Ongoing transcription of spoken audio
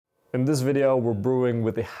In this video, we're brewing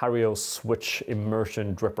with the Hario Switch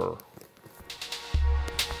immersion dripper.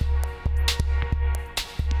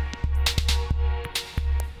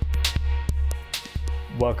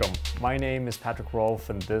 Welcome, my name is Patrick Rolfe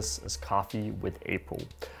and this is Coffee with April.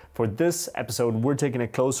 For this episode, we're taking a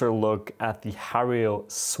closer look at the Hario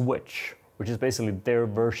Switch, which is basically their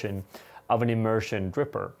version of an immersion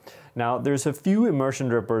dripper. Now, there's a few immersion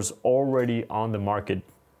drippers already on the market.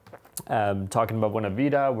 Talking about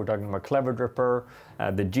Bonavita, we're talking about Clever Dripper,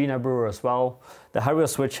 the Gina Brewer as well. The Hario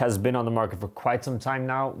Switch has been on the market for quite some time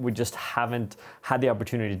now. We just haven't had the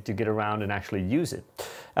opportunity to get around and actually use it.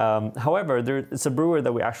 However, it's a brewer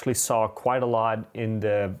that we actually saw quite a lot in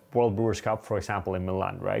the World Brewers Cup, for example, in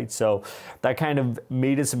Milan, right? So that kind of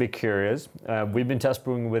made us a bit curious. We've been test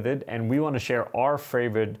brewing with it and we want to share our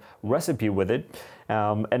favorite recipe with it.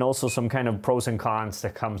 And also some kind of pros and cons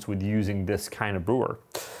that comes with using this kind of brewer.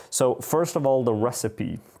 So first of all, the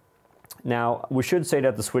recipe. Now, we should say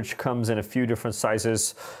that the Switch comes in a few different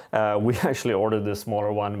sizes. We actually ordered the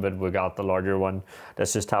smaller one, but we got the larger one.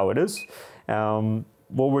 That's just how it is.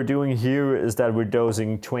 What we're doing here is that we're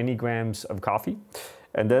dosing 20 grams of coffee,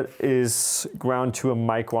 and that is ground to a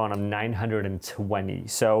micron of 920.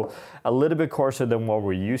 So a little bit coarser than what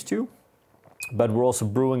we're used to, but we're also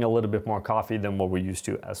brewing a little bit more coffee than what we're used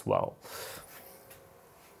to as well.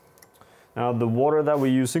 Now, the water that we're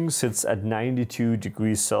using sits at 92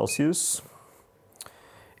 degrees Celsius,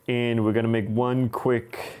 and we're gonna make one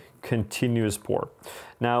quick continuous pour.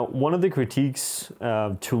 Now, one of the critiques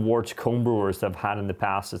towards home brewers that I've had in the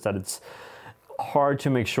past is that it's hard to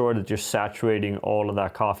make sure that you're saturating all of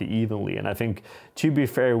that coffee evenly. And I think, to be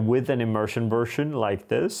fair, with an immersion version like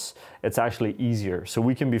this, it's actually easier. So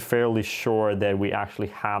we can be fairly sure that we actually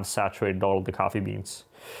have saturated all of the coffee beans.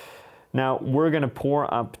 Now, we're gonna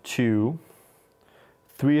pour up to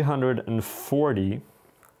 340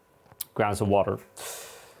 grams of water.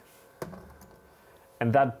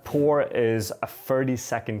 And that pour is a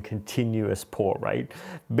 30-second continuous pour, right?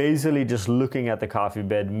 Basically just looking at the coffee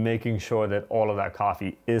bed, making sure that all of that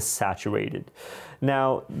coffee is saturated.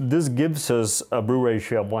 Now, this gives us a brew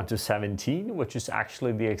ratio of 1:17, which is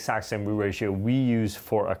actually the exact same brew ratio we use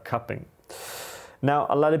for a cupping. Now,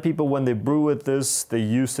 a lot of people, when they brew with this, they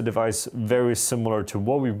use the device very similar to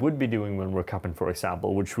what we would be doing when we're cupping, for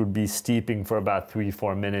example, which would be steeping for about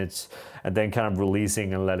 3-4 minutes and then kind of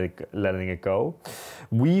releasing and letting it go.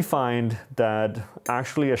 We find that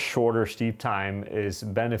actually a shorter steep time is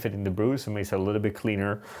benefiting the brew, so it makes it a little bit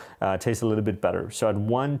cleaner, tastes a little bit better. So at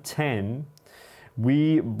 110,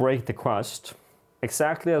 we break the crust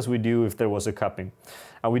exactly as we do if there was a cupping.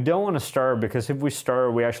 And we don't want to stir, because if we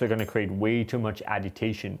stir, we're actually going to create way too much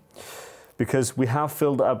agitation. Because we have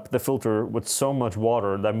filled up the filter with so much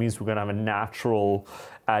water, that means we're going to have a natural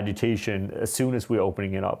agitation as soon as we're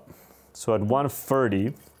opening it up. So at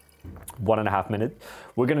 1:30, 1.5 minutes,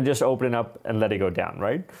 we're going to just open it up and let it go down,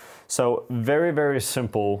 right? So very, very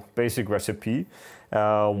simple, basic recipe.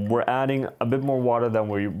 We're adding a bit more water than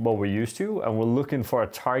what we're used to, and we're looking for a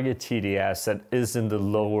target TDS that is in the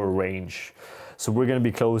lower range. So we're gonna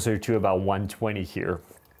be closer to about 120 here.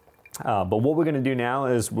 But what we're gonna do now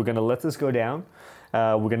is we're gonna let this go down.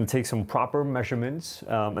 We're gonna take some proper measurements,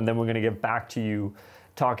 and then we're gonna get back to you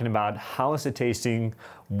talking about how is it tasting,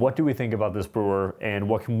 what do we think about this brewer, and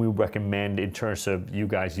what can we recommend in terms of you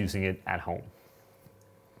guys using it at home.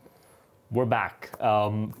 We're back.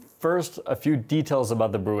 First, a few details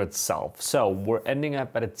about the brew itself. So we're ending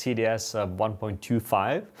up at a TDS of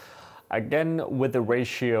 1.25. Again, with a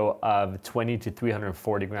ratio of 20 to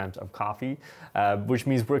 340 grams of coffee, which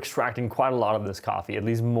means we're extracting quite a lot of this coffee, at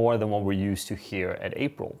least more than what we're used to here at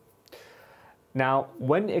April. Now,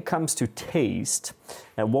 when it comes to taste,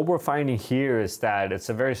 and what we're finding here is that it's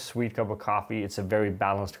a very sweet cup of coffee. It's a very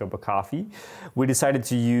balanced cup of coffee. We decided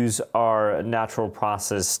to use our natural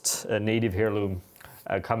processed native heirloom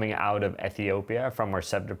coming out of Ethiopia from our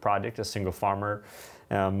Shephard project, a single farmer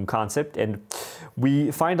concept. And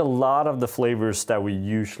we find a lot of the flavors that we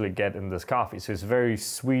usually get in this coffee. So it's very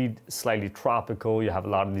sweet, slightly tropical. You have a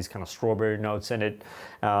lot of these kind of strawberry notes in it.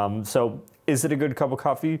 So is it a good cup of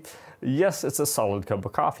coffee? Yes, it's a solid cup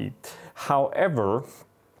of coffee. However,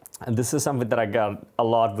 and this is something that I got a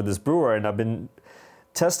lot with this brewer, and I've been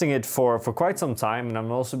testing it for quite some time, and I've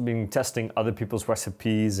also been testing other people's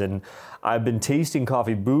recipes, and I've been tasting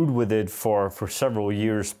coffee brewed with it for several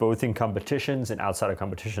years, both in competitions and outside of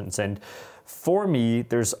competitions. And for me,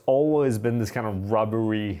 there's always been this kind of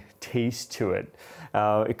rubbery taste to it.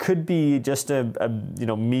 It could be just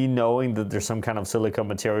me knowing that there's some kind of silicone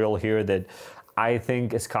material here that I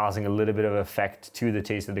think is causing a little bit of effect to the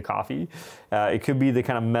taste of the coffee. It could be the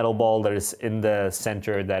kind of metal ball that is in the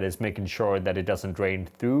center that is making sure that it doesn't drain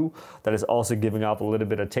through, that is also giving up a little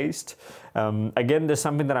bit of taste. Again, there's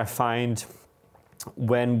something that I find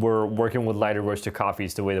when we're working with lighter roasted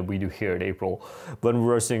coffees the way that we do here at April. When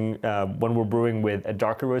we're brewing with a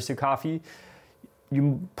darker roasted coffee,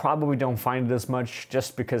 you probably don't find it as much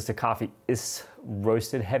just because the coffee is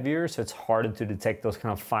roasted heavier, so it's harder to detect those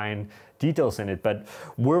kind of fine details in it. But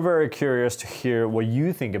we're very curious to hear what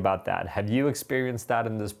you think about that. Have you experienced that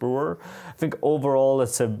in this brewer? I think overall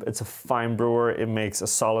it's a fine brewer. It makes a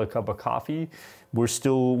solid cup of coffee. We're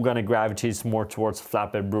still gonna gravitate more towards a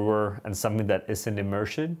flatbed brewer and something that isn't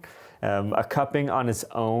immersion. A cupping on its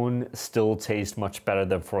own still tastes much better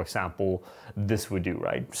than, for example, this would do,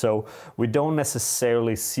 right? So we don't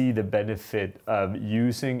necessarily see the benefit of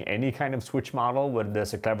using any kind of switch model, whether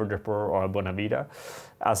it's a Clever Dripper or a Bonavita,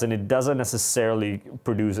 as in it doesn't necessarily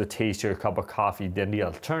produce a tastier cup of coffee than the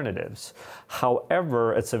alternatives.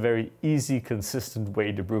 However, it's a very easy, consistent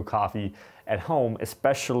way to brew coffee at home,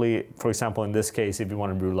 especially, for example, in this case, if you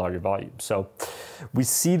want to brew larger volumes. So we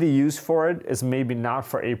see the use for it is maybe not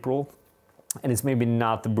for April, and it's maybe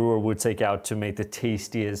not the brewer would take out to make the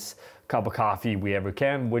tastiest cup of coffee we ever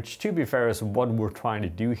can, which, to be fair, is what we're trying to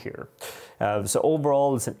do here. So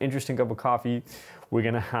overall, it's an interesting cup of coffee. We're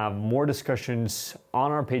gonna have more discussions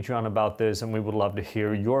on our Patreon about this, and we would love to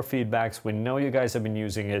hear your feedbacks. We know you guys have been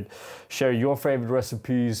using it. Share your favorite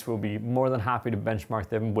recipes. We'll be more than happy to benchmark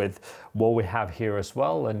them with what we have here as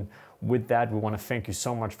well. And with that, we wanna thank you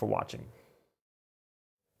so much for watching.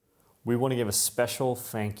 We want to give a special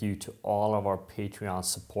thank you to all of our Patreon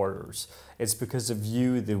supporters. It's because of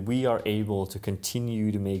you that we are able to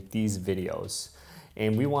continue to make these videos.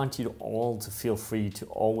 And we want you all to feel free to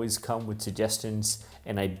always come with suggestions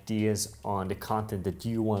and ideas on the content that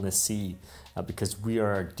you want to see, because we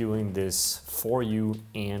are doing this for you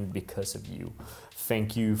and because of you.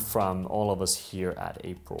 Thank you from all of us here at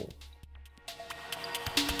April.